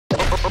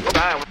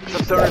Hi,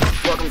 what's up,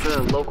 stoners? Welcome to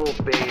the local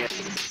band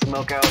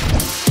Smokeout.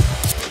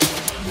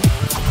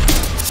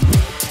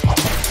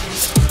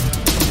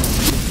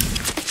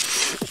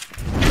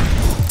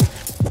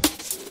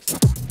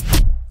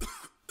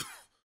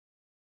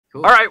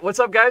 Cool. All right, what's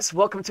up, guys?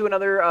 Welcome to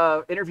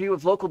another interview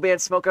with local band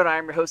Smokeout.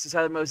 I'm your host,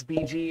 Tyler Most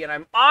BG, and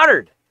I'm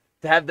honored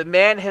to have the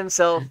man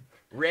himself,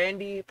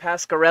 Randy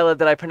Pasquarella.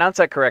 Did I pronounce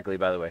that correctly,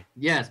 by the way?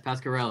 Yes,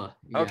 Pasquarella.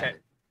 Okay,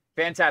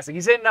 fantastic.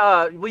 He's in.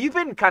 Well, you've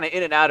been kind of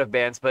in and out of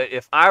bands, but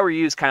If I Were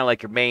You is kind of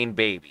like your main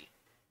baby.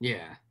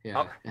 Yeah.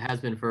 Oh. It has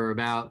been for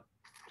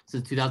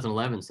since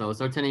 2011. So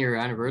it's our 10-year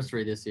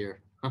anniversary this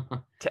year.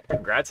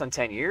 Congrats on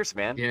 10 years,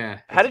 man. Yeah.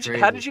 How did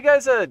you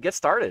guys get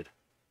started?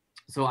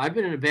 So I've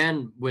been in a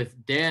band with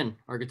Dan,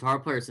 our guitar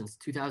player, since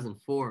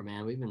 2004,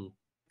 man. We've been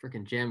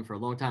freaking jamming for a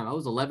long time. I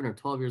was 11 or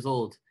 12 years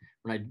old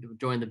when I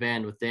joined the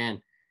band with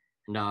Dan.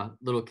 And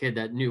little kid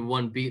that knew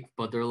one beat,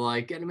 but they're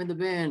like, get him in the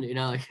band,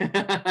 like.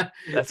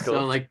 That's cool.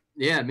 So like,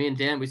 yeah, me and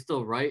Dan, we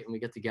still write and we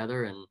get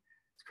together, and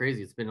it's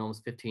crazy. It's been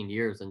almost 15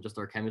 years, and just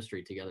our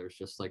chemistry together is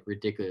just like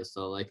ridiculous.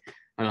 So like,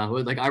 I don't know,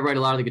 like I write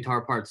a lot of the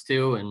guitar parts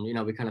too, and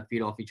we kind of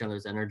feed off each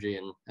other's energy,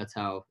 and that's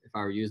how If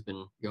I Were You's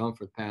been going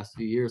for the past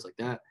few years like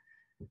that.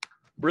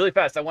 Really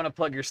fast, I want to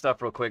plug your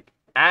stuff real quick.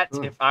 At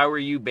If I Were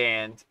You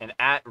Band and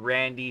at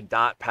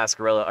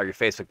Randy.Pasquarella are your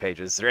Facebook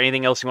pages. Is there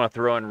anything else you want to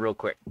throw in real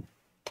quick?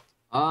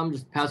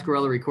 Just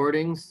Pasquarella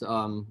Recordings.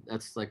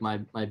 That's like my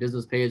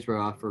business page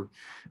for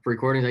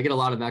recordings. I get a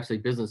lot of actually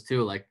business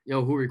too, like,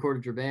 who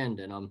recorded your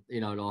band? And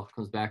it all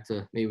comes back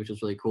to me, which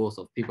is really cool.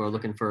 So if people are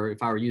looking for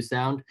If I Were You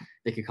sound,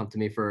 they could come to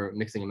me for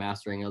mixing and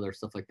mastering, other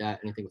stuff like that,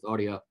 anything with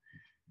audio.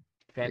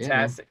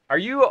 Fantastic. Yeah, are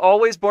you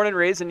always born and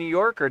raised in New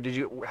York, or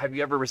have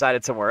you ever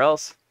resided somewhere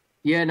else?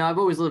 Yeah, no, I've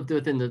always lived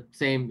within the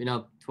same,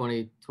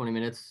 20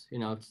 minutes,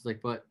 it's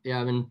like, but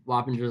yeah, I'm in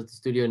Wappinger at the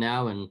studio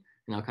now, and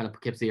kind of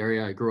Poughkeepsie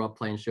area. I grew up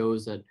playing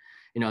shows at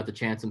the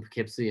Chance in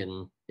Poughkeepsie,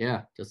 and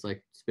yeah, just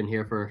been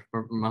here for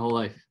my whole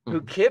life.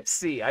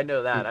 Poughkeepsie, I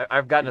know that.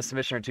 I've gotten a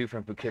submission or two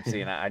from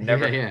Poughkeepsie, and I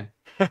never. Yeah.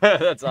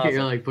 That's awesome.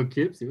 You're like,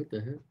 Poughkeepsie, what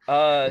the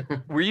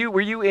heck? Were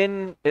you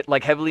in it,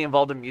 like, heavily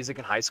involved in music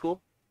in high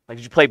school? Like,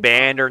 did you play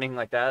band or anything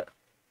like that?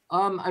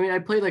 I mean, I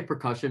played like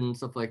percussion and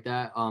stuff like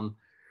that.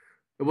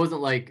 It wasn't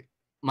like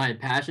my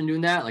passion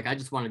doing that. Like, I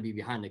just wanted to be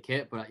behind the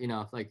kit, but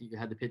like you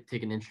had to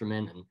take an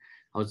instrument, and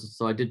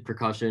I did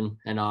percussion.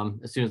 And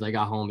as soon as I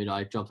got home,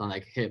 I jumped on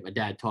like hit. My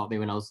dad taught me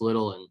when I was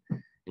little, and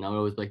I would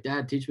always be like,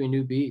 Dad, teach me a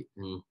new beat,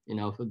 and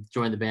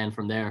joined the band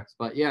from there.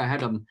 But yeah, I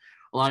had a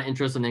lot of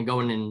interest, and then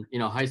going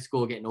in high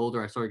school, getting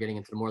older, I started getting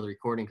into more of the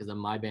recording, because then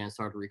my band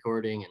started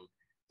recording, and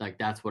like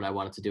that's what I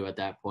wanted to do at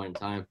that point in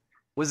time.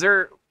 Was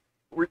there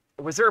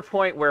a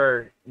point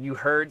where you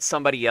heard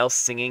somebody else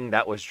singing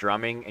that was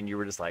drumming, and you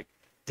were just like,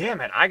 damn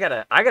it, I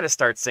gotta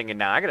start singing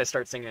now. I gotta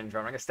start singing and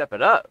drumming. I gotta step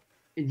it up.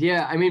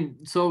 Yeah, I mean,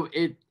 so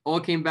it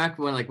all came back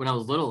when I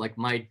was little. Like,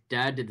 my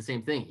dad did the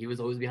same thing. He was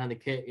always behind the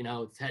kit,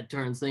 his head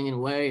turned, singing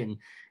away, and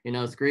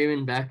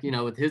screaming back,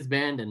 with his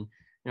band. And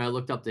I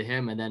looked up to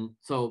him. And then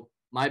so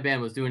my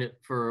band was doing it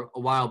for a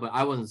while, but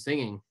I wasn't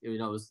singing. It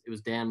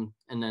was Dan.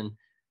 And then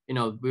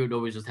we would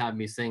always just have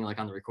me sing, like,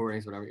 on the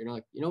recordings, whatever.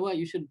 Like, what,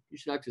 you should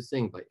actually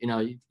sing. But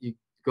you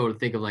go to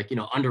think of, like,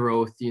 Under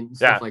Oath and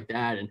stuff like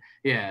that, and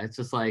yeah, it's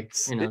just like,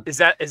 is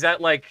that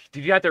like,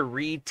 did you have to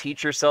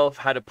re-teach yourself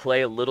how to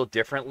play a little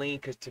differently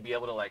to be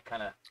able to, like,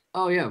 kind of?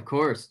 Oh yeah, of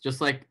course.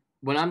 Just like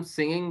when I'm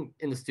singing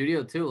in the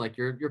studio too, like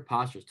your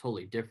posture is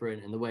totally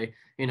different, and the way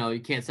you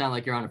can't sound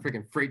like you're on a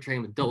freaking freight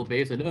train with double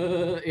bass, and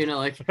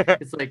like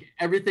it's like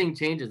everything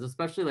changes,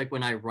 especially like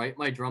when I write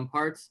my drum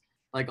parts.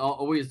 Like, I'll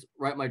always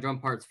write my drum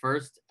parts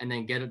first and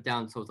then get it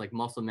down so it's like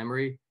muscle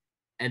memory.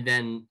 And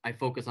then I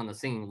focus on the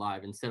singing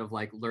live instead of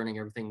like learning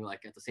everything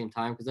like at the same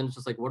time. Because then it's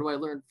just like, what do I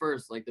learn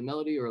first? Like the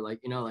melody, or like,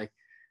 like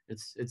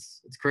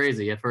it's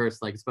crazy at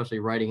first, like, especially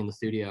writing in the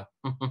studio.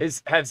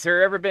 Has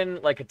there ever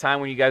been like a time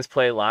when you guys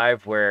play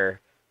live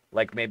where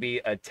like maybe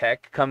a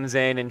tech comes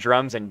in and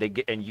drums and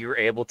you're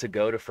able to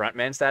go to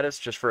frontman status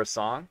just for a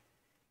song?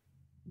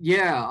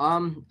 Yeah,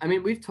 I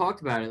mean, we've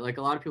talked about it. Like,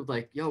 a lot of people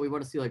like, yo, we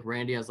want to see like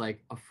Randy as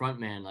like a front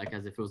man, like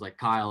as if it was like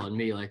Kyle and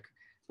me, like,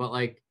 but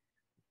like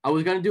I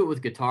was gonna do it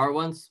with guitar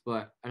once,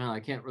 but I don't know,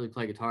 I can't really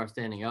play guitar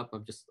standing up.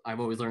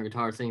 I've always learned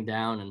guitar sitting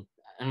down, and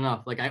I don't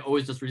know, like I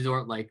always just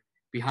resort like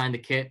behind the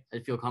kit. I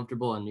feel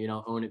comfortable and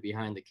own it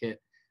behind the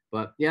kit.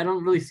 But yeah, I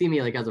don't really see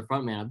me like as a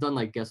front man. I've done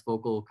like guest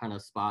vocal kind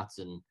of spots,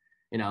 and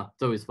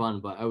it's always fun,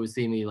 but I always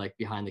see me like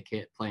behind the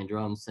kit playing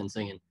drums and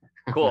singing.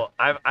 Cool.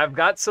 I've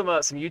got some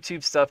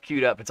YouTube stuff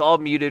queued up. It's all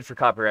muted for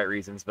copyright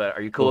reasons, but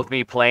are you cool with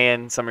me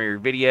playing some of your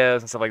videos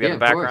and stuff like that in the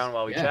background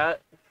while we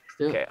chat?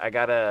 Okay, I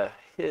gotta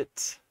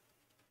hit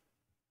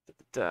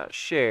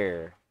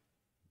share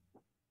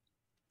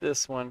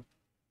this one,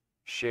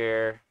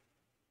 share,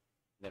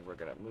 then we're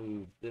gonna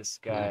move this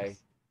guy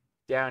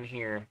down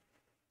here.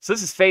 So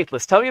this is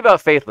Faithless. Tell me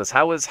about Faithless.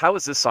 How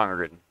was this song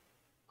written?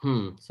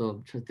 So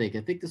I'm trying to think.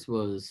 I think this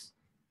was,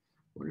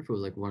 I wonder if it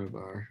was like one of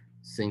our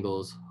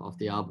singles off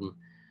the album.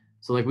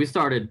 So like we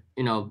started,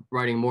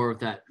 writing more of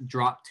that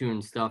drop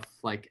tune stuff,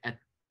 like at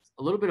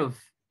a little bit of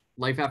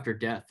life after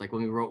death. Like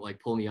when we wrote like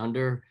Pull Me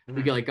Under,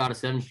 we got a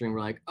 7-string. We're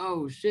like,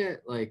 oh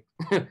shit, like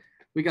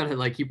we gotta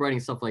like keep writing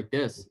stuff like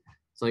this.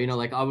 So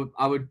like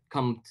I would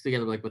come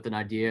together like with an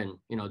idea,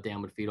 and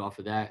Dan would feed off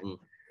of that. And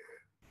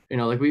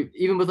like we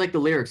even with like the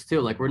lyrics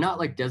too, like we're not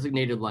like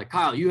designated like,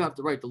 Kyle, you have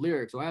to write the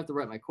lyrics, or I have to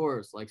write my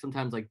chorus. Like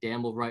sometimes like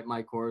Dan will write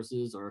my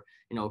choruses, or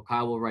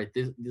Kyle will write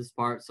this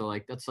part. So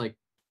like that's like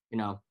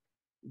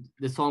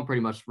this song pretty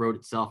much wrote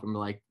itself, and we're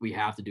like, we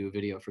have to do a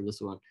video for this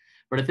one.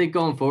 But I think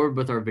going forward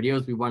with our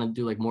videos, we want to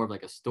do like more of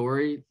like a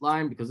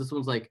storyline, because this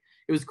one's like,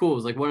 it was cool. It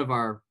was like one of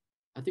our,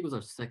 I think it was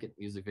our second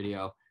music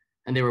video,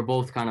 and they were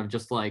both kind of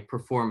just like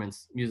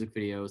performance music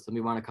videos. And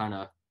we want to kind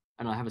of,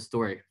 I don't know, have a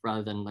story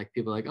rather than like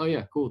people like, oh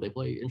yeah, cool, they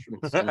play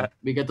instruments. And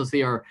we get to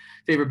see our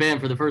favorite band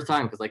for the first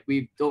time, because like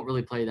we don't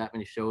really play that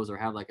many shows or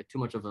have like too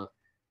much of a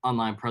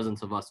online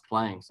presence of us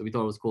playing. So we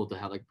thought it was cool to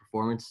have like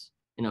performance,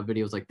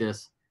 videos like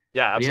this.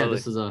 Yeah, absolutely.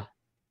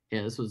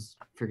 This was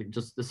freaking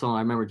just this song. I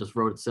remember just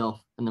wrote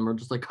itself, and then we're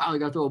just like, Kyle, you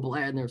got to throw a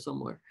blad in there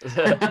somewhere.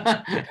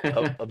 Yeah,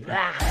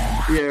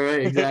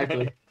 right,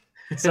 exactly.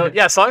 So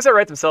yeah, songs that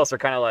write themselves are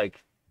kind of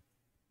like,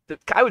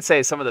 I would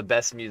say, some of the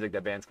best music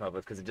that bands come up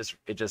with, because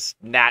it just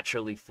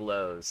naturally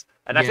flows.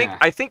 And Yeah.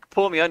 I think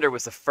 "Pull Me Under"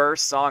 was the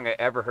first song I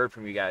ever heard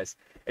from you guys.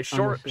 And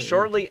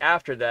shortly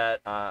after that,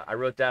 I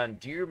wrote down,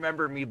 "Do you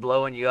remember me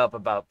blowing you up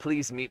about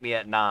please meet me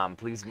at Nam?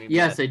 Please meet me."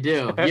 Yes, I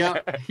do.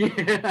 Yep.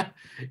 Yeah.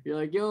 You're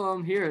like, yo,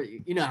 I'm here.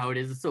 You know how it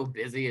is. It's so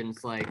busy, and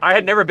it's like I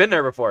had never been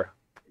there before.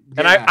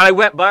 And I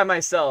went by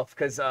myself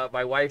because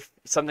my wife,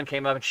 something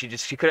came up and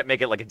she couldn't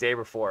make it like a day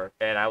before,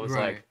 and I was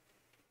like,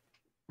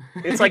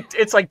 it's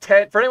like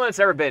 10 for anyone that's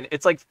ever been.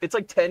 It's like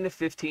 10 to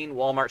 15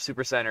 Walmart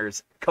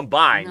supercenters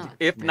combined,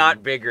 if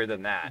not bigger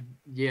than that.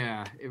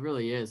 Yeah, it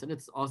really is. And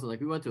it's also like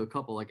we went to a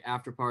couple like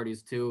after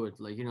parties too. It's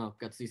like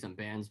got to see some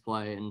bands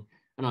play, and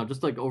I don't know,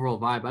 just like overall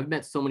vibe. I've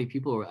met so many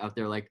people out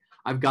there. Like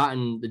I've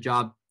gotten the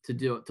job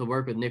to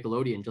work with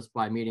Nickelodeon just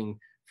by meeting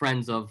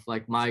friends of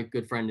like my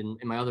good friend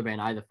in my other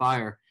band, Eye the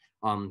Fire.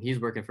 He's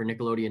working for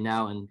Nickelodeon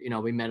now, and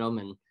we met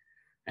him,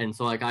 and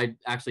so like I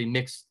actually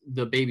mixed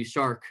the Baby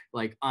Shark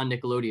like on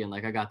Nickelodeon.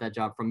 Like I got that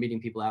job from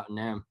meeting people out in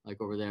Nam, like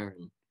over there.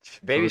 And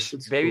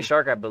Baby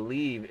Shark, I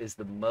believe, is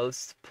the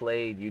most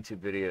played YouTube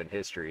video in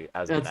history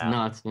as of now.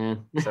 That's nuts,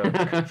 man. So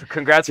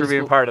congrats for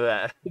being part of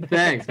that.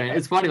 Thanks, man.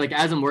 It's funny, like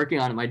as I'm working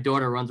on it, my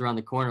daughter runs around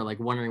the corner like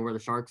wondering where the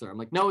sharks are. I'm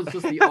like, no, it's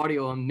just the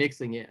audio. I'm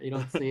mixing it. You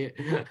don't see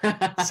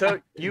it.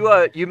 So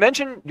you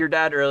mentioned your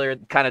dad earlier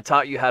kind of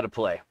taught you how to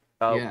play.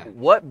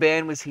 What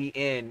band was he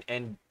in,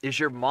 and is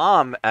your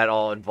mom at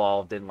all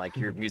involved in like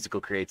your musical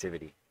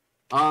creativity?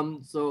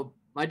 So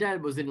my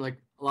dad was in like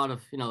a lot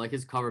of like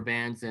his cover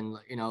bands, and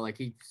like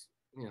he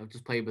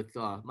just played with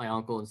my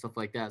uncle and stuff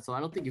like that. So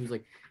I don't think he was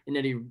like in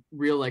any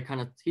real like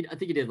kind of I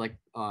think he did like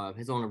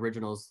his own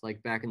originals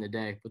like back in the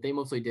day, but they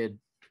mostly did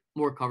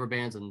more cover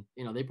bands, and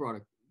they brought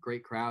a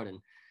great crowd. And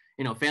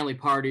family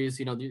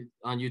parties,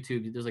 on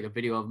YouTube there's like a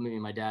video of me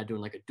and my dad doing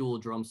like a dual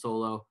drum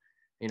solo,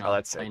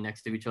 playing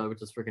next to each other,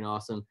 which is freaking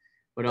awesome.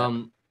 But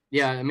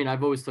yeah, I mean,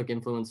 I've always took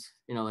influence,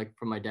 like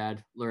from my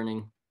dad,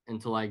 learning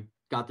until I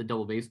got the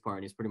double bass part.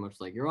 And he's pretty much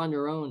like, you're on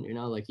your own,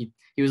 like he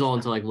was all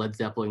into like Led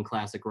Zeppelin,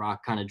 classic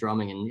rock kind of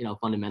drumming, and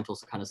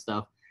fundamentals kind of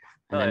stuff.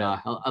 And then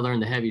I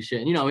learned the heavy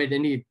shit, and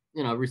and he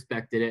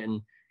respected it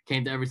and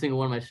came to every single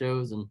one of my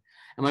shows. And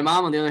my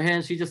mom, on the other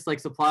hand, she just like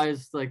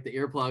supplies like the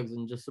earplugs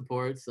and just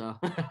supports. So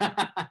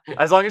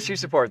as long as she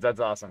supports, that's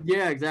awesome.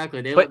 Yeah,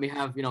 exactly. They let me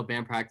have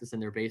band practice in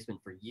their basement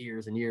for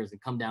years and years,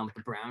 and come down with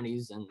the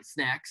brownies and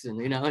snacks, and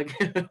like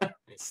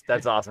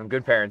that's awesome.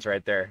 Good parents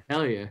right there.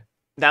 Hell yeah.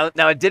 Now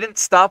it didn't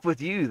stop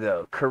with you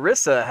though.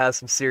 Carissa has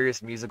some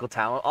serious musical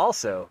talent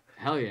also.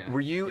 Hell yeah.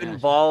 Were you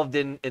involved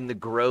in the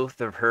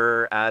growth of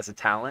her as a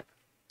talent?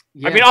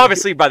 Yeah, I mean,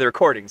 obviously by the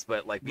recordings,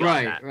 but like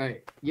beyond that.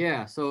 Right.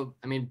 Yeah. So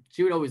I mean,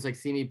 she would always like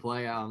see me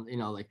play,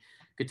 like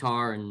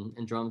guitar and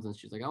drums, and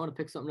she's like, I want to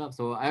pick something up.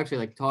 So I actually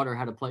like taught her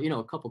how to play,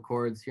 a couple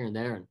chords here and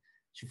there, and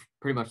she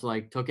pretty much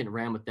like took it and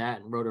ran with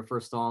that and wrote her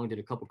first song, did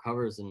a couple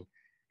covers, and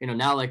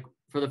now like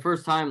for the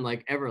first time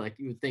like ever, like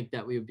you would think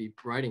that we would be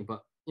writing,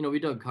 but we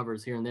did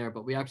covers here and there,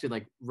 but we actually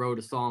like wrote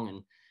a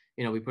song,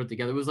 and we put it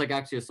together. It was like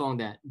actually a song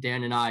that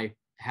Dan and I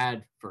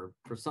had for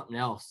something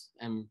else,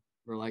 and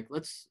we're like,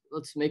 let's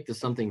make this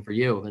something for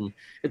you. And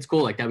it's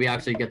cool like that we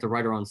actually get to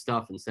write our own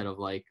stuff instead of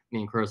like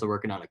me and Carissa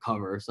working on a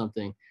cover or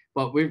something.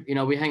 But we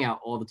we hang out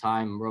all the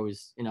time. We're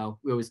always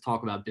we always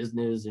talk about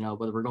business,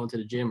 whether we're going to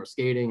the gym or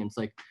skating, and it's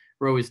like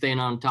we're always staying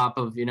on top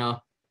of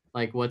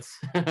like what's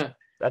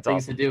that's things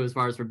awesome to do as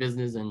far as for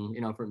business and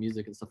for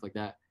music and stuff like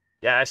that.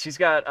 Yeah, she's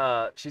got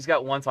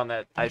once on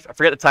that, I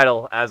forget the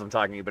title as I'm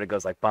talking to you, but it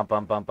goes like bump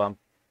bump bump bump.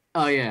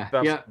 Oh yeah,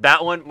 yeah.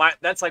 That one,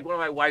 that's like one of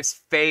my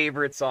wife's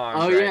favorite songs.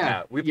 Oh right yeah,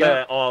 now. We play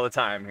that all the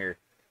time here.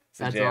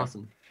 That's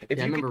awesome. I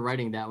remember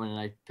writing that one, and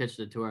I pitched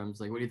it to her. I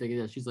was like, "What do you think of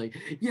this?" She's like,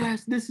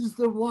 "Yes, this is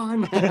the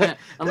one."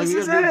 I'm like, "We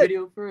gotta do a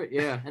video for it."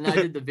 Yeah, and I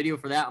did the video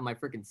for that on my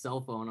freaking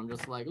cell phone. I'm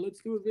just like,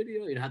 "Let's do a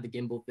video." Had the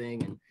gimbal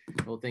thing and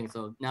the whole thing.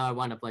 So now I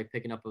wind up like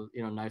picking up a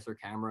nicer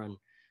camera, and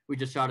we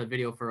just shot a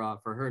video for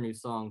her new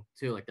song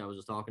too, like that I was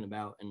just talking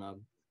about, and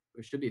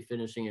we should be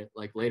finishing it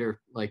like later,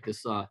 like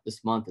this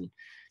month, and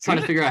So trying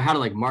you to just, figure out how to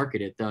like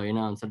market it though,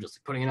 instead of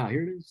just putting it out.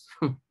 Here it is.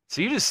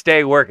 so you just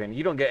stay working.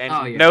 You don't get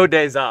Oh no yeah.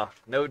 days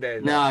off. No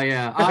days off. No,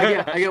 yeah.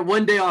 I get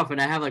 1 day off, and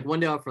I have like 1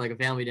 day off for like a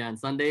family day on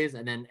Sundays,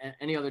 and then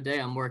any other day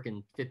I'm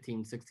working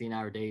 15, 16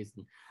 hour days,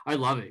 and I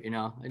love it. And,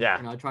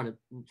 Yeah. I try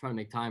to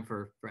make time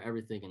for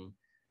everything, and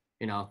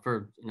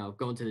for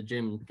going to the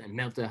gym and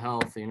mental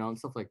health, and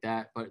stuff like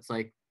that. But it's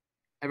like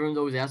everyone's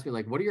always asking me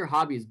like, what are your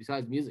hobbies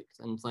besides music?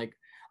 And it's like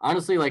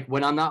honestly, like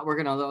when I'm not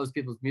working on those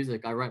people's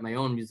music, I write my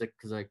own music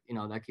because like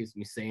that keeps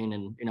me sane,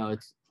 and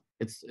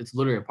it's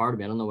literally a part of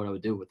me. I don't know what I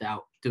would do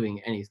without doing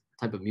any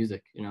type of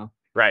music.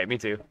 Right. Me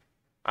too.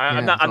 I'm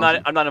Yeah, not. it's I'm not.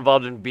 awesome. I'm not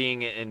involved in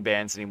being in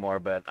bands anymore.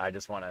 But I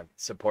just want to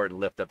support and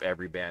lift up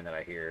every band that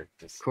I hear, Of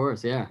just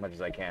course, yeah. as much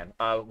as I can.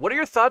 What are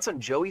your thoughts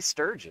on Joey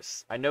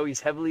Sturgis? I know he's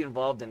heavily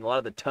involved in a lot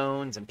of the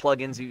tones and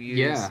plugins you use.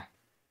 Yeah,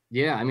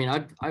 yeah. I mean,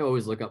 I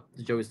always look up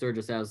to Joey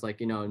Sturgis as like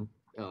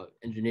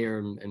engineer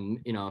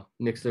and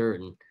mixer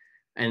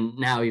and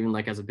now even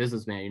like as a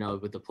businessman,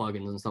 with the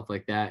plugins and stuff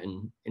like that.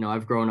 And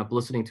I've grown up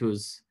listening to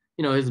his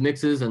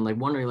mixes and like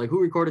wondering like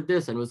who recorded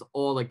this, and it was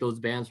all like those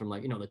bands from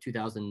like the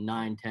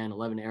 2009, 10,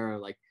 11 era,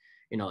 like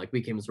like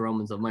We Came as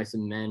Romans, of Mice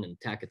and Men, and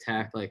Tack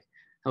Attack. Like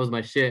that was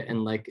my shit,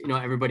 and like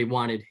everybody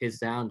wanted his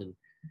sound,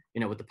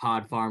 and with the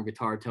Pod Farm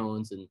guitar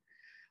tones. And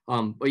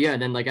but yeah,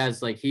 then like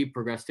as like he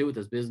progressed too with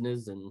his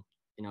business, and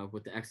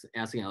with the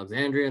asking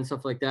Alexandria and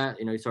stuff like that,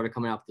 he started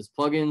coming out with his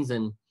plugins.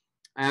 And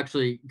I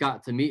actually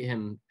got to meet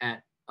him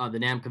at the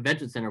NAM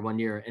Convention Center one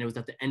year, and it was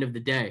at the end of the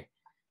day,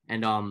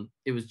 and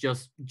it was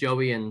just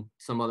Joey and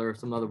some other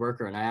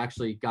worker, and I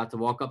actually got to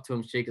walk up to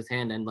him, shake his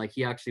hand, and like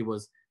he actually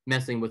was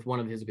messing with one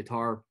of his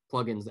guitar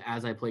plugins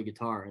as I play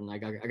guitar, and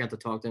like I got to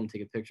talk to him,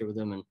 take a picture with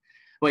him. And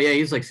but yeah,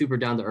 he's like super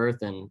down to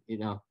earth, and he's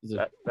a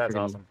That's freaking,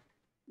 awesome.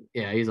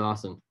 yeah, he's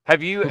awesome.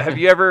 Have you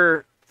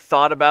ever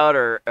thought about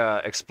or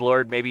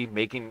explored maybe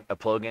making a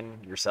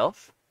plugin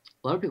yourself?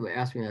 A lot of people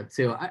ask me that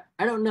too.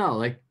 I don't know.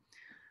 Like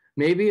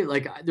maybe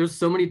like there's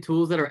so many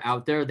tools that are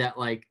out there that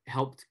like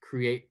helped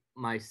create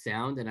my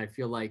sound, and I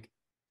feel like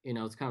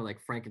it's kind of like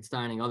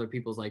Frankensteining other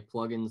people's like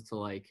plugins to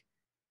like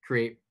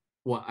create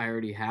what I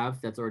already have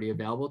that's already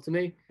available to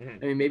me.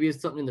 Mhm. I mean, maybe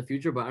it's something in the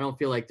future, but I don't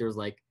feel like there's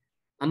like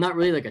I'm not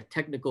really like a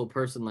technical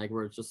person like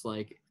where it's just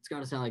like it's got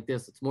to sound like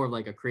this. It's more of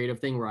like a creative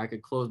thing where I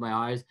could close my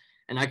eyes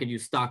and I could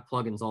use stock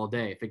plugins all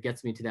day. If it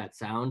gets me to that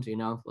sound,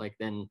 like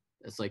then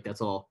it's like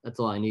that's all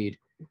I need.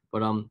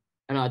 But and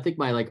I think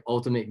my like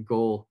ultimate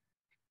goal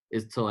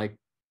is to like,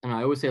 and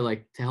I always say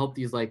like to help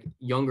these like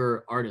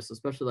younger artists,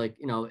 especially like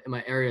in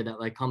my area, that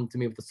like come to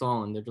me with a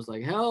song and they're just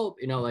like help,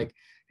 like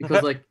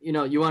because like you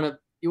want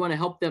to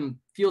help them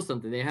feel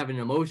something. They have an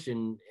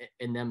emotion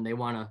in them. They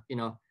want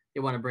to they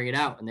want to bring it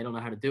out, and they don't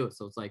know how to do it.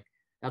 So it's like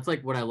that's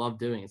like what I love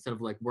doing, instead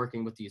of like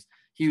working with these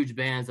huge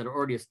bands that are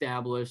already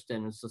established,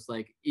 and it's just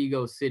like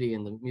ego city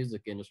in the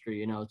music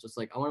industry. It's just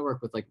like I want to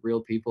work with like real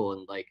people,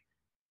 and like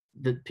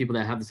the people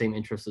that have the same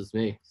interests as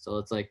me. So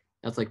it's like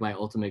that's like my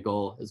ultimate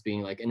goal, is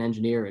being like an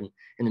engineer in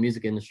the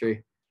music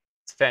industry.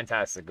 It's a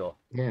fantastic goal.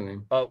 Yeah,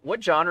 man.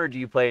 What genre do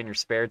you play in your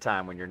spare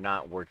time when you're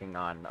not working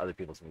on other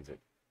people's music?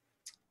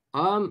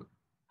 I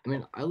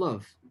mean, I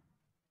love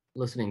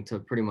listening to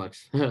pretty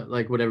much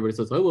like what everybody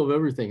says. I love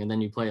everything, and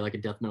then you play like a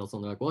death metal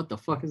song. They're like, what the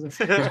fuck is this?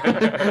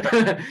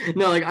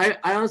 No, like I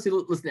honestly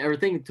listen to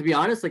everything. To be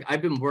honest, like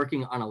I've been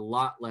working on a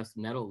lot less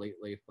metal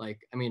lately. Like,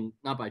 I mean,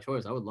 not by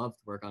choice. I would love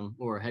to work on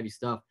more heavy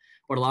stuff,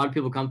 but a lot of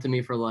people come to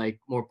me for like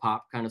more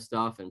pop kind of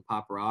stuff and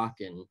pop rock,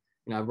 and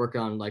I've worked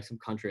on like some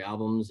country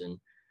albums. And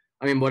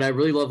I mean, what I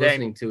really love Dang,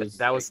 listening to is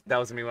that like, was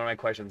gonna be one of my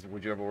questions.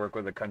 Would you ever work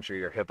with a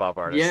country or hip hop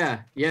artist?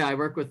 yeah, I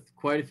work with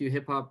quite a few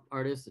hip hop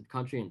artists and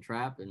country and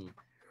trap, and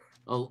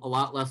a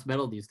lot less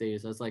metal these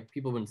days. That's like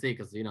people wouldn't see,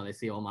 because they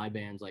see all my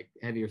bands like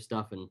heavier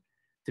stuff. And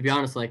to be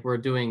honest, like we're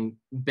doing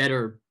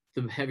better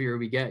the heavier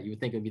we get. You would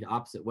think it'd be the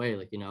opposite way.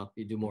 Like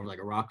you do more like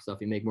a rock stuff,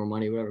 you make more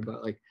money, whatever.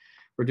 But like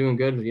we're doing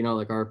good.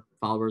 Like our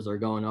followers are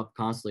going up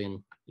constantly,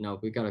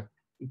 and we got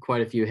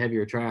quite a few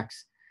heavier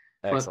tracks.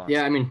 But Excellent.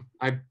 yeah, I mean,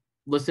 I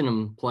listen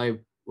and play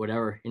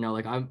whatever.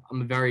 Like I'm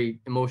very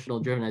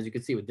emotional driven, as you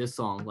can see with this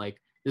song. Like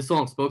this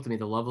song spoke to me,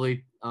 the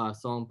Lovely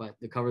song, but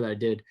the cover that I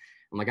did.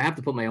 I'm like, I have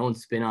to put my own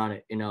spin on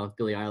it,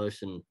 Billie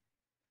Eilish, and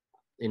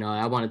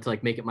I wanted to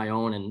like make it my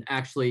own. And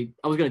actually,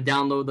 I was gonna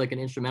download like an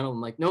instrumental. I'm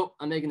like, nope,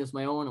 I'm making this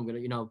my own. I'm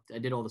gonna, I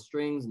did all the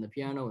strings and the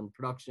piano and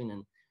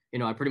production,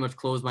 and I pretty much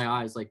closed my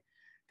eyes like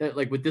that.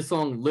 Like with this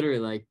song, literally,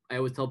 like I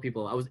always tell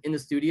people, I was in the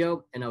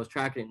studio and I was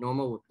tracking it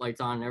normal with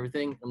lights on and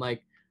everything. I'm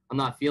like, I'm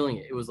not feeling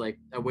it. It was like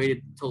I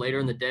waited till later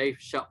in the day,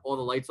 shut all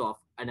the lights off,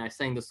 and I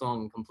sang the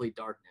song in complete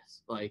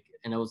darkness. Like,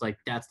 and I was like,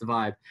 that's the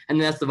vibe. And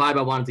that's the vibe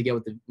I wanted to get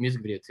with the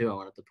music video too. I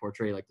wanted to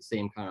portray like the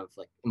same kind of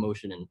like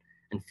emotion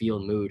and feel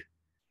and mood.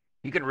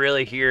 You can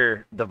really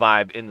hear the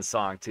vibe in the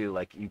song too.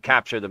 Like you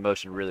capture the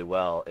emotion really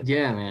well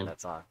Yeah, in man. that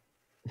song.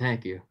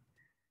 Thank you.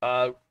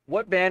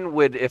 What band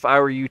would, if I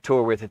were you,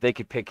 tour with? If they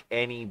could pick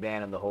any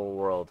band in the whole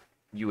world,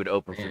 you would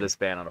open for Man. this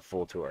band on a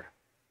full tour.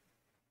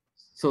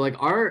 So like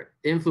our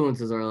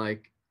influences are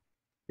like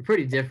they're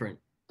pretty different.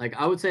 like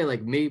I would say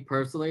like me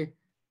personally,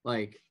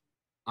 like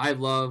I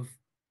love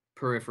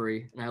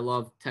Periphery and I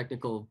love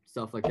technical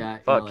stuff like that.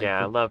 You know, Fuck like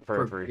yeah, I love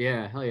Periphery.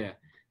 yeah, hell yeah.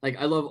 Like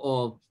I love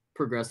all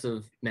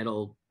progressive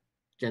metal,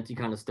 genty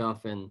kind of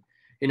stuff, and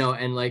you know,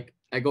 and like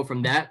I go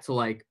from that to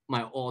like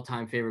my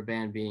all-time favorite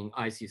band being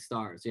Icy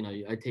Stars. You know,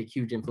 I take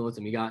huge influence,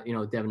 and we got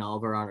Devin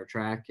Oliver on our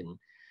track, and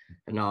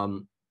you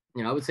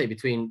know, I would say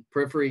between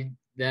Periphery,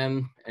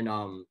 them, and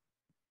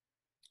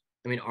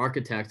I mean,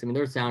 Architects. I mean,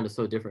 their sound is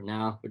so different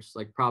now, which is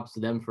like props to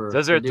them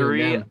Those for are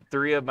doing them.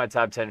 three of my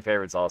top 10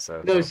 favorites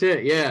also. No So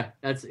shit,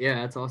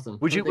 that's awesome.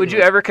 would I'm you thinking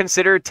like, ever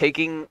consider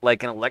taking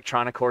like an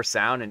electronic core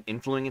sound and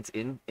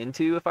influencing it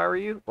into if I were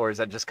you? Or is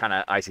that just kind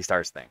of Icy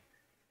Stars thing?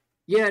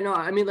 yeah, no,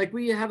 I mean, like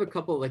we have a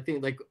couple like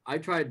things. Like I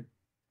tried,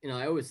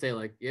 I always say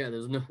like, yeah,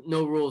 there's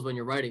no rules when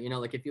you're writing. You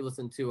know, like if you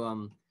listen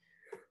to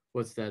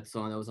what's that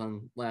song that was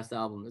on last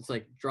album? It's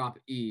like Drop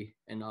E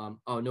and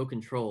oh No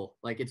Control.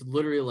 Like it's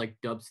literally like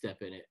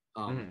dubstep in it.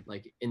 Mm.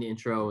 Like in the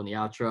intro and the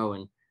outro,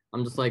 and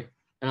I'm just like,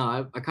 I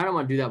know I kind of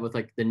want to do that with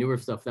like the newer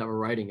stuff that we're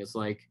writing. It's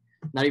like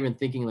not even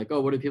thinking like,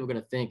 oh, what are people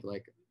gonna think?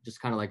 Like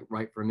just kind of like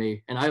write for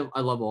me. And I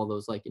love all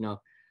those like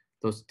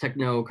those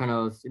techno kind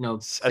of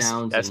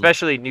sounds and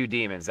Especially New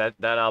Demons. That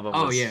album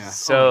oh was yeah, oh my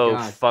so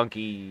god,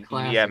 funky, EDM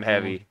classic man.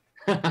 heavy.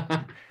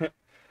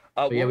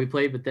 But yeah, Well, we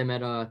played with them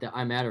at the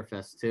I Matter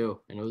Fest too,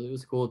 and it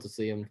was cool to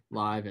see him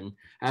live. And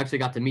I actually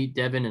got to meet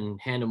Devin and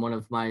hand him one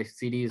of my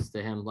CDs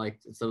to him. Like,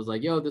 so I was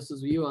like, "Yo, this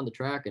is you on the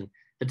track," and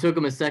it took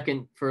him a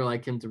second for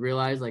like him to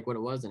realize like what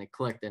it was, and it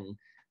clicked. And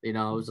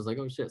I was just like,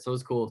 "Oh shit!" So it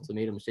was cool to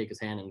meet him, shake his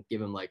hand, and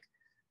give him like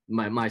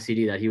my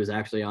CD that he was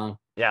actually on.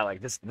 yeah,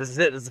 like this is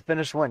it. This is the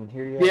finished one.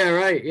 Here you Yeah,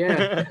 right. go.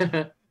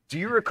 Yeah. Do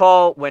you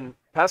recall when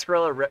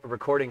Pasquarella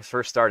recordings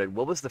first started?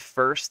 What was the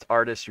first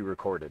artist you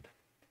recorded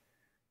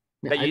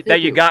I that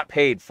think you got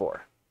paid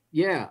for?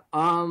 yeah.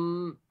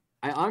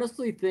 I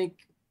honestly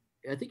think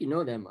I think you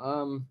know them.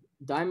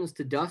 Diamonds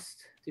to Dust.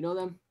 Do you know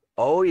them?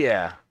 Oh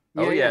yeah,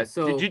 oh Yeah, yeah. yeah. Did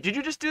So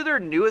you just do their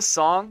newest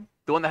song?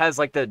 The one that has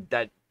like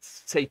that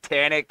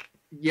satanic.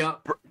 yeah,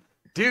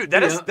 Dude, yeah.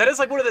 that is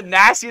like one of the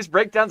nastiest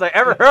breakdowns I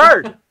ever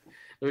heard.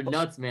 They're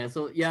nuts, man.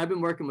 So yeah, I've been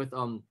working with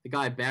the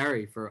guy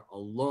Barry for a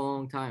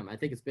long time. I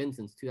think it's been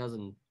since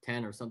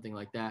 2010 or something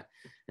like that.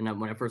 And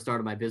when I first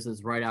started my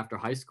business right after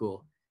high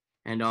school,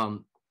 and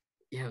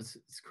yeah, it's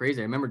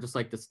crazy. I remember just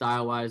like the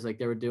style wise, like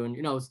they were doing,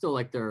 it's still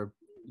like they're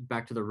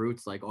back to the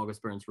roots, like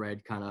August Burns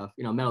Red kind of,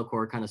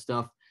 metalcore kind of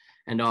stuff.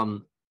 And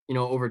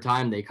over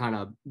time they kind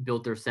of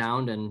built their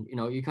sound, and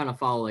you kind of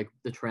follow like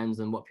the trends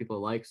and what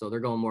people like. So they're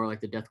going more like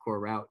the deathcore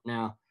route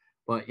now.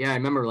 But yeah, I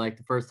remember like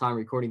the first time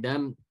recording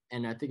them,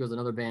 and I think it was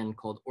another band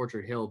called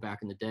Orchard Hill back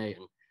in the day,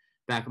 and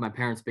back in my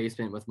parents'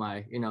 basement with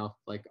my,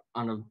 like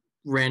on a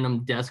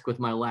random desk with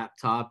my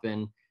laptop,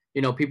 and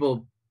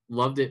people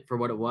loved it for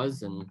what it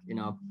was, and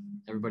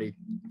everybody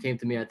came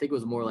to me. I think it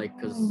was more like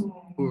because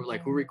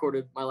who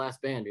recorded my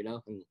last band,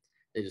 and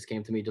they just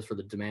came to me just for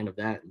the demand of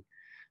that, and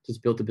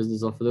just built the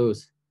business off of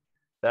those.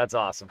 That's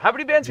awesome. How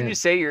many bands would Yeah. you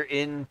say you're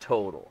in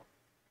total,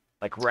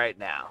 like right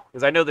now?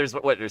 Because I know there's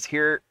there's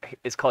here.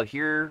 It's called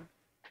Here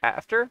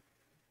After.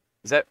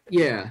 Is that?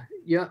 Yeah.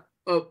 Yeah.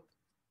 Oh,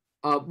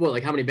 well,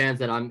 like how many bands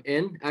that I'm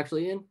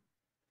actually in?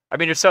 I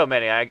mean, there's so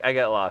many. I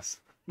get lost.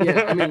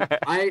 Yeah, I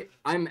mean,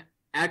 I'm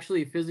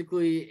actually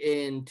physically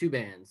in two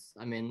bands.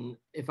 I'm in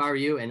If I Were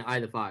You and I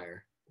the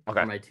Fire are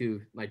Okay. my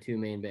two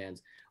main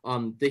bands.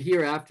 The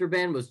Hereafter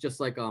band was just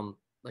like a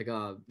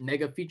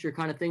mega feature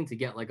kind of thing to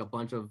get like a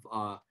bunch of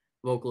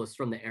vocalists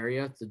from the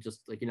area to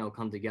just like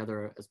come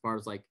together as far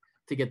as like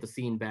to get the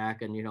scene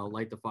back and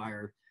light the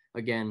fire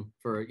again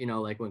for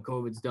like when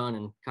COVID's done,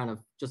 and kind of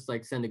just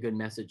like send a good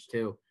message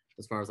too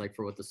as far as like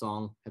for what the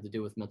song had to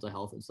do with mental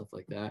health and stuff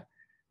like that.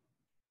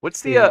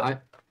 What's But the yeah,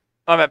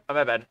 Oh, my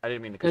bad. I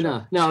didn't mean to cut you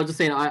off. no, I was just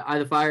saying, I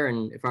the Fire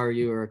and If I Were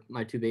You are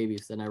my two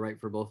babies, then I write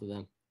for both of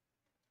them.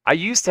 I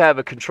used to have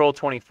a Control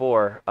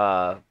 24,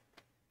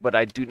 but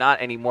I do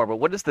not anymore. But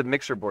what is the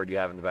mixer board you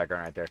have in the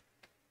background right there?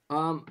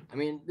 I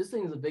mean, this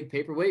thing is a big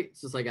paperweight.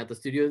 It's just like at the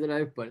studio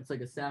that but it's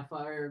like a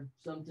Sapphire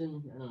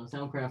something. I don't know,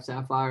 Soundcraft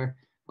Sapphire.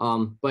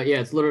 But yeah,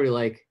 it's literally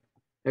like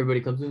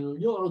everybody comes in,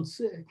 yo, I'm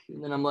sick,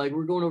 and then I'm like,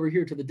 we're going over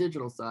here to the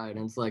digital side,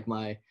 and it's like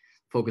my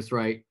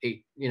Focusrite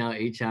 8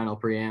 channel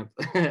preamp,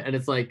 and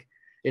it's like,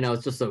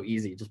 it's just so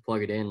easy. Just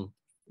plug it in,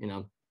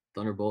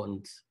 Thunderbolt, and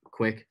it's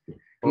quick.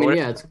 I mean, Well,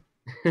 yeah, it's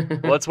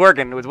well, it's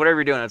working. With whatever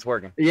you're doing, it's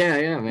working.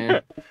 yeah,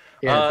 man.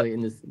 Yeah, it's Uh, like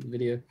in this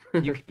video.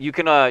 you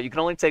can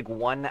only take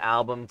one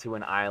album to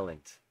an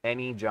island,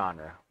 any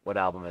genre. What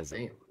album is it?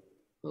 Damn.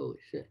 Holy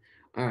shit.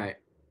 All right.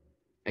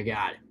 I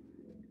got it.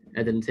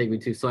 That didn't take me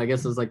too. So I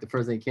guess it was like the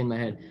first thing that came in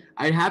my head.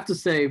 I'd have to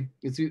say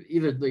it's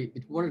either like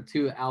one or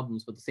two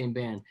albums with the same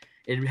band.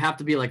 It'd have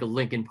to be like a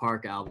Linkin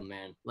Park album,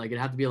 man. Like it'd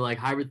have to be like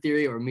Hybrid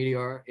Theory or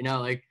Meteor,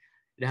 like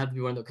it'd have to be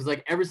one of those. Because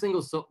like every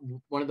single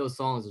one of those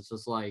songs is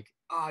just like,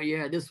 oh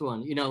yeah, this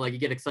one. Like you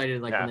get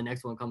excited like when the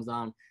next one comes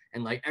on,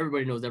 and like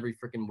everybody knows every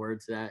freaking word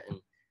to that. And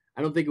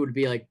I don't think it would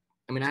be like,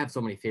 I mean, I have so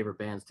many favorite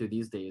bands too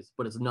these days,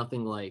 but it's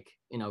nothing like,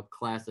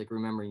 classic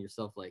Remembering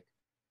Yourself, like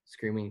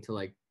screaming to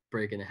like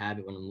breaking the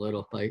habit when I'm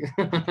little. Like,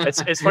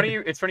 It's funny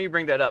you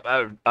bring that up.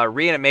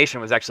 Reanimation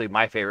was actually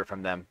my favorite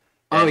from them.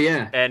 oh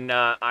And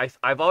yeah,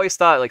 I've always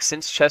thought like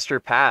since Chester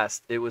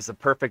passed, it was the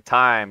perfect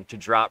time to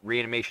drop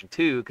Reanimation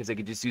 2 because they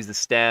could just use the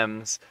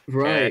stems.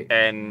 right.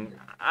 And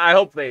I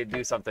hope they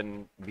do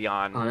something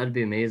beyond. Oh, that'd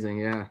be amazing.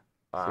 Yeah,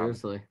 Um,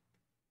 seriously.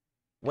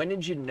 when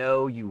did you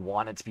know you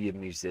wanted to be a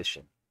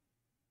musician?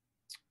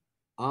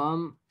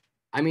 Um,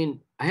 I mean,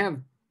 I have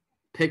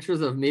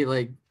pictures of me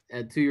like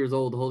at 2 years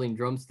old holding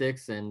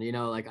drumsticks, and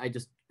like I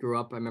just grew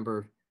up. I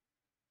remember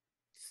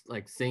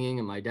like singing,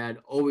 and my dad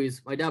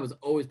was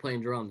always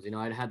playing drums.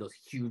 I'd had those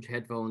huge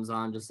headphones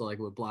on just so like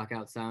it would block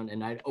out sound,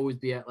 and I'd always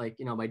be at like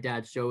my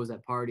dad's shows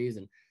at parties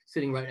and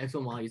sitting right next to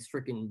him while he's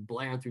freaking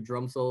blaring through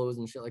drum solos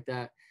and shit like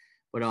that.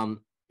 But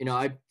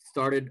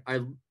I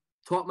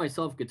taught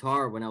myself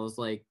guitar when I was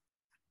like,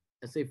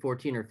 let's say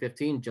 14 or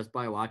 15, just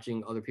by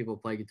watching other people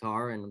play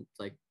guitar. And it's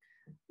like,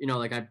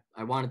 like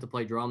I wanted to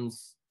play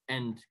drums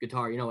and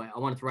guitar. I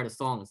wanted to write a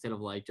song instead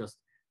of like just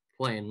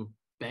playing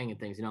banging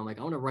things. I'm like,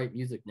 I want to write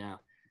music now.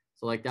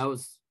 So like that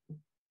was,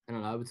 I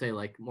don't know, I would say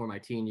like more my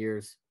teen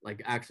years,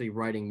 like actually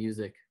writing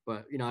music.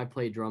 But I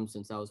played drums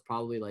since I was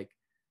probably like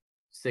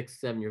 6,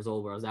 7 years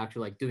old, where I was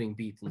actually like doing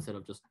beats instead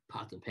of just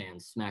pots and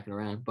pans smacking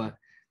around. But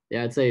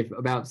yeah, I'd say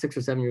about 6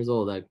 or 7 years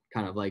old, I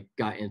kind of like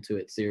got into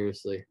it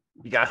seriously.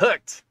 You got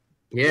hooked.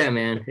 Yeah,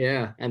 man.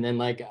 Yeah. And then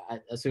like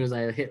as soon as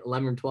I hit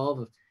 11 or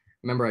 12,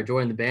 remember I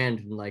joined the band,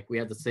 and like we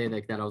had to say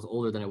like that I was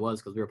older than I was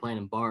because we were playing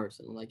in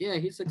bars. And I'm like, yeah,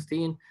 he's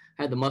 16.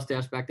 I had the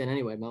mustache back then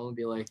anyway. Mom would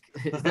be like,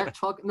 is that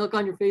chocolate milk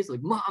on your face?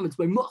 Like, Mom, it's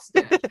my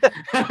mustache.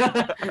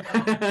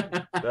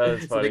 That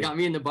is So they funny. got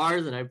me in the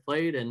bars and I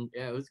played, and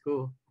yeah, it was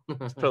cool.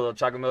 Just put a little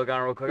chocolate milk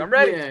on real quick. I'm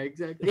ready. Yeah,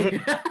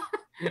 exactly.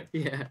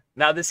 Yeah.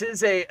 Now this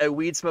is a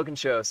weed smoking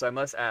show, so I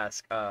must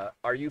ask: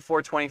 are you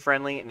 420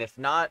 friendly? And if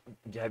not,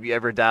 have you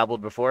ever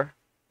dabbled before?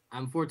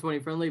 I'm 420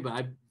 friendly, but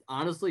I've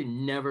honestly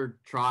never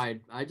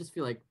tried. I just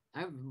feel like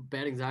I have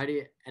bad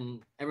anxiety,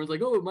 and everyone's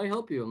like, "Oh, it might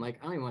help you." I'm like,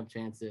 I don't even want to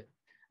chance it.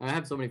 I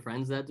have so many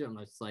friends that do. I'm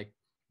just like,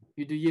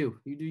 "You do you.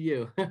 You do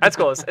you." That's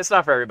cool. It's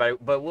not for everybody.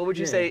 But what would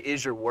you Yeah. say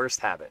is your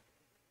worst habit?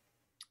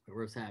 My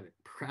worst habit: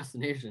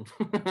 procrastination.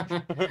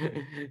 That's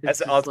It's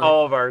just like,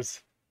 all of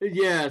ours.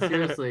 yeah,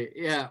 seriously,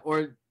 yeah,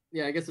 or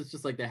yeah, I guess it's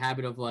just like the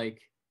habit of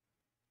like,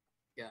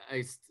 yeah,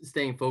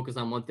 staying focused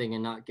on one thing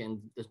and not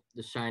getting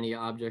the shiny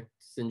object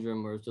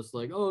syndrome, where it's just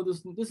like, oh,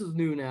 this is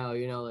new now,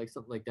 like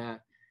something like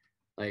that.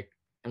 Like,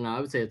 I don't know, I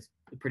would say it's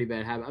a pretty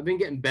bad habit. I've been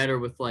getting better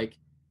with like,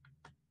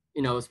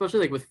 especially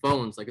like with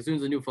phones. Like as soon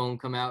as a new phone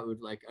come out,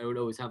 I would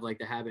always have like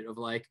the habit of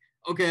like,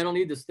 okay, I don't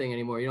need this thing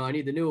anymore. I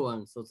need the new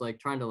one. So it's like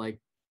trying to like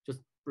just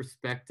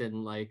respect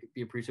and like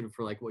be appreciative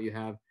for like what you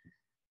have,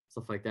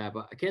 stuff like that.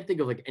 But I can't think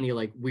of like any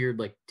like weird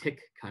like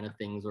tick kind of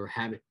things or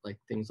habit like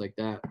things like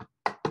that,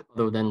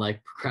 other than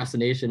like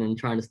procrastination and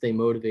trying to stay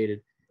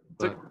motivated.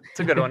 But It's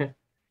a good one.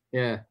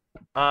 yeah.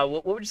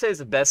 What would you say is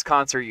the best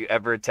concert you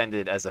ever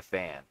attended as a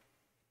fan?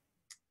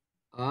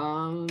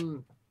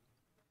 Um,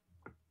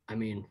 I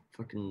mean,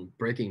 fucking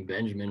Breaking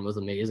Benjamin was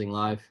amazing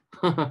live.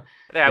 Yeah, I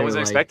They were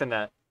wasn't like, expecting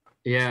that.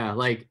 yeah,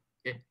 like,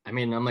 I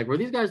mean, I'm like, were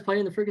these guys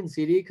playing the freaking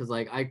CD? Because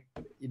like,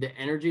 the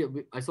energy,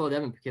 I saw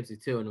them in Poughkeepsie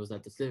too, and it was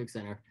at the Civic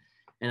Center,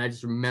 and I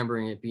just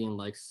remembering it being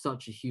like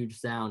such a huge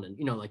sound, and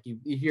like you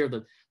hear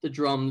the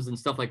drums and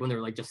stuff, like when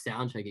they're like just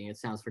sound checking, it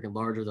sounds freaking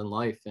larger than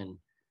life, and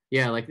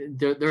yeah, like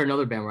they're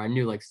another band where I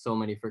knew like so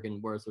many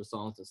freaking words or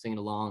songs and singing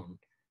along,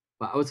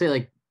 but I would say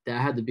like that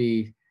had to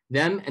be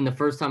them. And the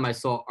first time I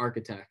saw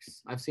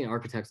Architects, I've seen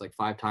Architects like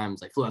 5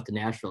 times. I flew out to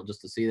Nashville just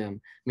to see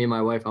them. Me and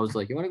my wife, I was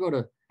like, you want to go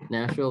to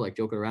Nashville, like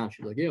joking around?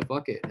 She's like, yeah,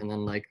 fuck it. And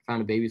then like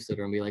found a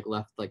babysitter, and we like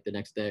left like the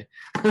next day.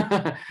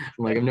 I'm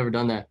like, I've never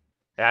done that.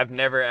 I've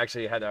never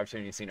actually had the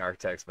opportunity to see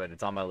Architects, but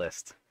it's on my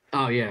list.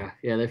 Oh yeah,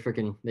 yeah, they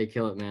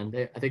kill it, man.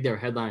 I think they were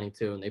headlining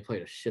too, and they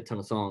played a shit ton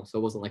of songs. So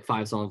it wasn't like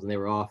 5 songs and they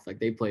were off. Like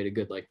they played a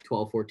good like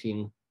 12,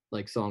 14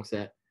 like song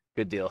set.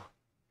 Good deal.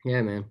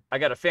 Yeah, man. I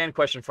got a fan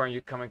question for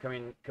you coming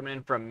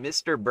in from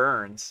Mr.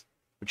 Burns,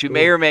 which you Cool.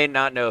 may or may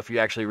not know if you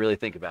actually really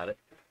think about it.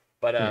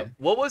 But Yeah.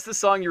 what was the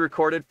song you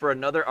recorded for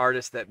another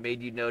artist that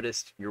made you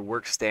notice your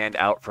work stand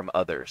out from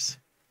others?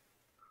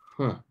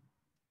 Huh.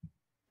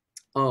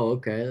 Oh,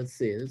 okay. Let's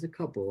see. There's a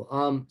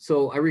couple.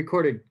 So I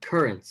recorded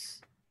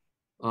Currents.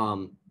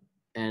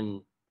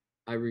 And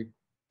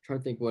trying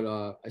to think what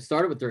I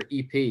started with their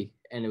EP,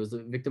 and it was a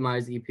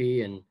Victimized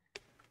EP, and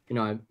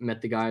I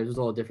met the guys. It was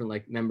all different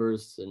like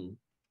members and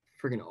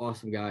freaking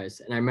awesome guys.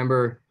 And I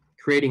remember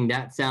creating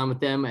that sound with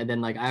them, and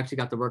then like I actually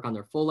got to work on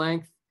their full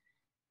length,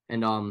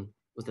 and that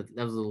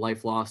was a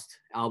Life Lost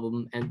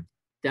album, and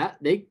that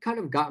they kind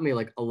of got me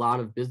like a lot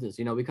of business.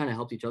 We kind of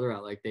helped each other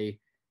out. Like they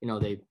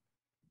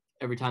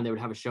every time they would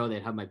have a show,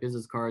 they'd have my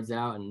business cards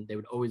out, and they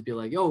would always be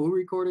like, yo, who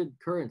recorded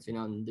Currents?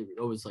 And they would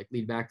always like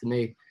lead back to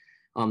me.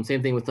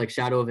 Same thing with like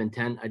Shadow of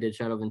Intent. I did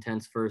Shadow of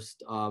Intent's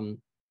first, I think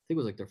it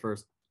was like their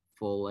first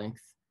full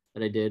length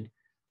that I did.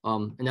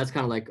 And that's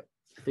kind of like,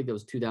 I think that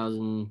was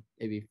 2000,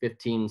 maybe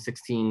 15,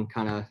 16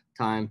 kind of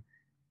time.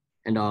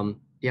 And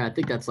yeah, I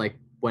think that's like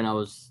when I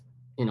was,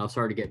 you know,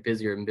 started to get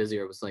busier and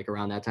busier. It was like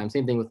around that time.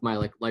 Same thing with my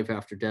like Life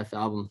After Death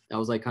album. That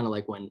was like kind of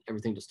like when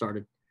everything just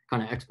started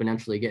kind of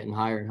exponentially getting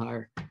higher and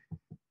higher.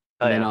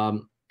 Oh, And then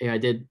yeah.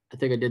 yeah, I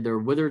think I did their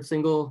Withered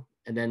single,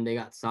 and then they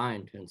got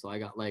signed, and so I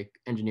got like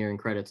engineering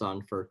credits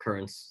on for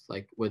Currents,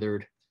 like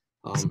Withered.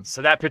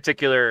 So that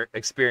particular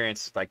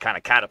experience like kind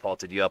of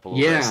catapulted you up a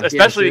little bit, Yeah, yeah,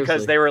 especially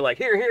because seriously. they were like,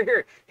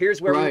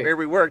 here's where Right.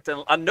 we worked,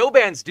 and no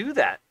bands do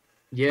that.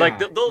 Like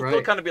Yeah, they'll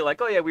right. kind of be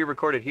like, oh yeah, we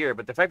recorded here,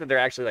 but the fact that they're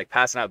actually like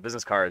passing out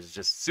business cards is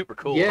just super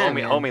cool. Yeah,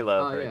 man. Homie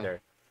love Oh right yeah.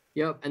 there.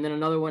 Yep. And then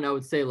another one I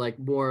would say like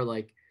more of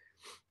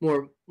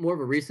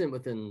a recent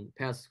within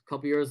past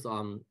couple years.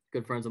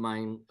 Good friends of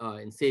mine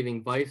in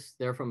Saving Vice.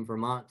 They're from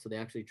Vermont, so they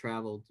actually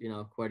traveled, you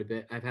know, quite a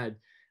bit. I've had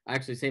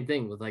actually same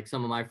thing with like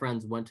some of my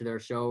friends went to their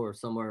show or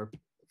somewhere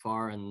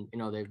far, and you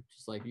know they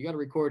just like you got to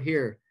record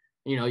here.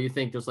 You know, you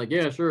think just like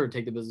yeah, sure,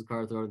 take the business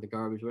card, throw it in the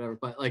garbage, whatever.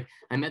 But like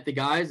I met the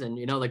guys, and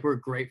you know, like we're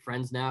great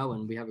friends now,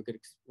 and we have a good,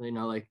 you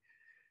know, like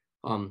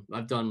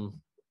I've done,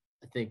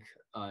 I think,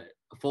 a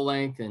full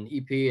length and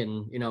EP,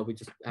 and you know, we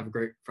just have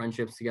great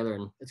friendships together,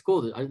 and it's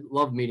cool. I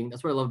love meeting.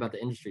 That's what I love about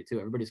the industry too.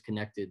 Everybody's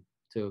connected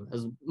to,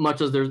 as much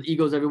as there's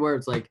egos everywhere.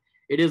 It's like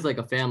it is like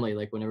a family.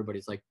 Like when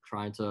everybody's like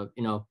trying to,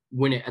 you know,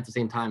 win it at the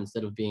same time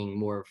instead of being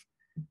more of,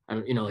 I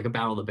don't, you know, like a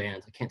battle of the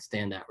bands. I can't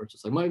stand that. We're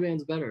just like my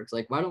band's better. It's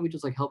like why don't we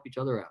just like help each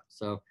other out?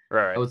 So I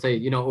Right. would say,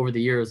 you know, over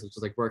the years, it's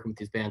just like working with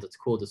these bands. It's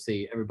cool to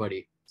see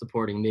everybody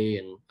supporting me,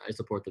 and I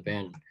support the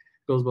band.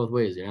 It goes both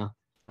ways, you know.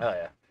 Oh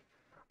yeah.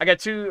 I got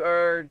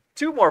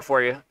two more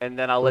for you, and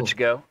then I'll let Cool. you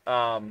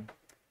go.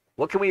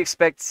 What can we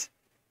expect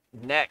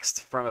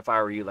next from If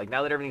I Were You? Like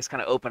now that everything's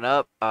kind of open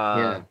up,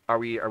 Yeah. are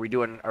we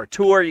doing our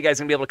tour? You guys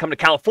gonna be able to come to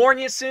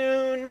California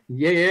soon?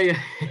 Yeah.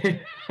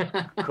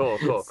 Cool.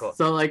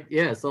 So like,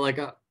 yeah, so like,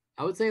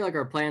 I would say like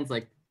our plans,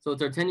 like, so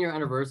it's our 10-year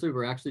anniversary.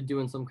 We're actually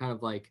doing some kind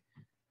of like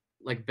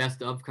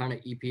best of kind of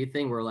EP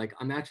thing where like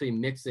I'm actually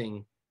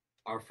mixing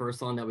our first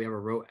song that we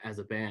ever wrote as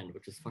a band,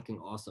 which is fucking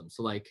awesome.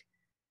 So like,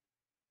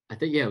 I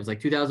think yeah, it was like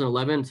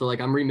 2011. So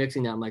like I'm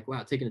remixing that. I'm like,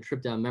 wow, taking a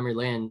trip down memory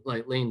lane,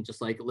 just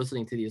like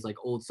listening to these like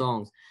old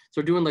songs. So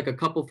we're doing like a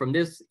couple from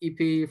this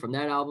EP, from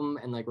that album,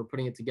 and like we're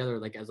putting it together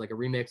like as like a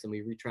remix, and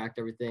we retracked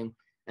everything.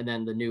 And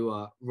then the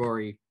new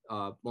Rory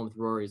one with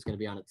Rory is going to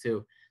be on it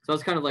too. So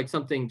it's kind of like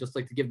something just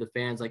like to give the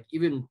fans, like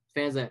even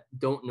fans that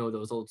don't know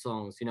those old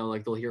songs, you know,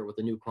 like they'll hear it with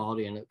the new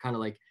quality, and it kind of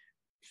like,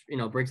 you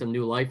know, bring some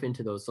new life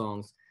into those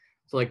songs.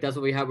 So like that's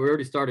what we have. We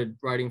already started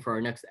writing for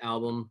our next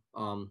album.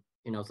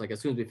 You know, it's like as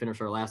soon as we finish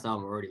our last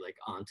album, we're already like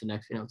on to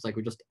next. You know, it's like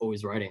we're just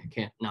always writing. I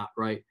can't not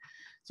write.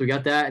 So we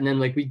got that, and then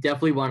like we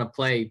definitely want to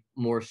play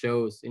more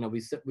shows. You know,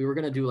 we were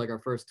gonna do like our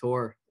first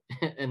tour,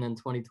 and then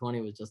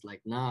 2020 was just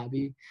like nah,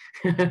 B.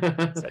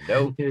 Said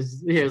no. It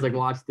was like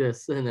watch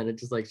this, and then it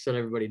just like shut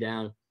everybody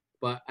down.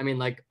 But I mean,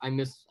 like I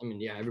miss. I mean,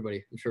 yeah,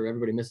 everybody. I'm sure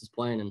everybody misses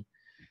playing, and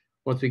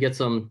once we get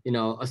some, you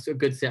know, a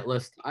good set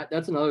list.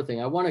 That's another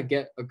thing. I want to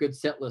get a good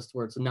set list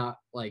where it's not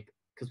like,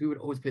 because we would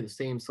always play the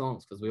same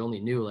songs because we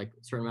only knew like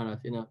a certain amount of,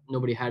 you know,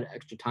 nobody had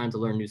extra time to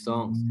learn new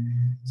songs.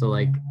 So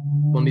like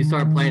when we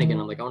start playing again,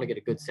 I'm like, I want to get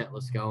a good set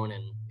list going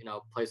and, you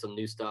know, play some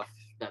new stuff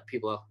that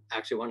people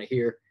actually want to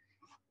hear.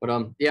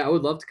 But yeah, I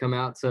would love to come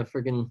out to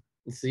freaking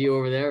see you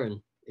over there,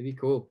 and it'd be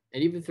cool.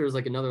 And even if there's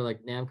like another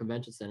like NAMM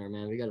Convention Center,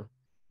 man, we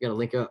gotta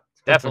link up.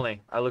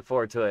 Definitely. I look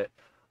forward to it.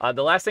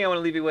 The last thing I want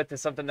to leave you with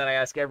is something that I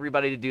ask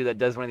everybody to do that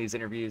does one of these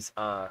interviews.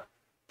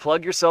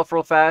 Plug yourself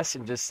real fast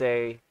and just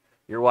say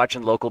you're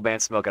watching local band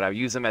Smokeout. I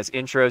use them as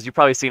intros. You've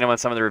probably seen them on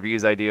some of the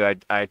reviews I do.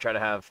 I try to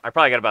have, I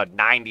probably got about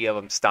 90 of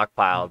them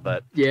stockpiled,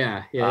 but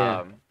Yeah.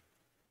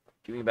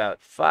 give me about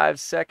 5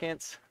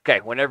 seconds. Okay,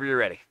 whenever you're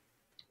ready.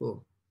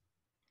 Cool.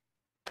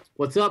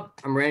 What's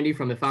up? I'm Randy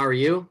from If I Were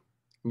You,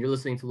 and you're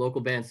listening to local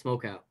band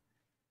Smokeout.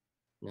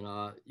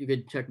 And you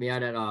could check me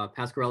out at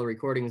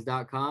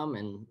PasquarellaRecordings.com,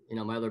 and you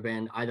know my other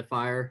band, Eye the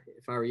Fire,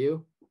 If I Were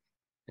You.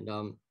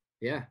 And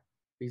yeah,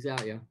 peace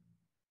out, yeah.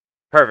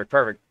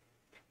 Perfect.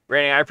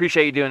 Randy, I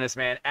appreciate you doing this,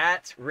 man.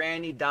 At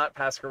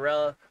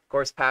Randy.Pasquarella, of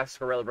course,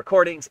 Pasquarella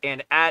Recordings,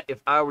 and at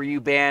If I Were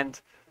You Band.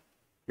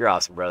 You're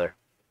awesome, brother.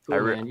 Cool,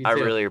 man. You I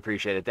too. really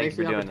appreciate it. Thanks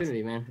for the doing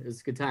opportunity, man. It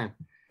was a good time.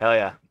 Hell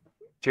yeah.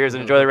 Cheers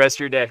and enjoy the rest of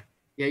your day.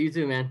 Yeah, you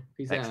too, man.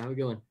 Peace Thanks. out. How we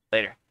going?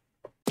 Later.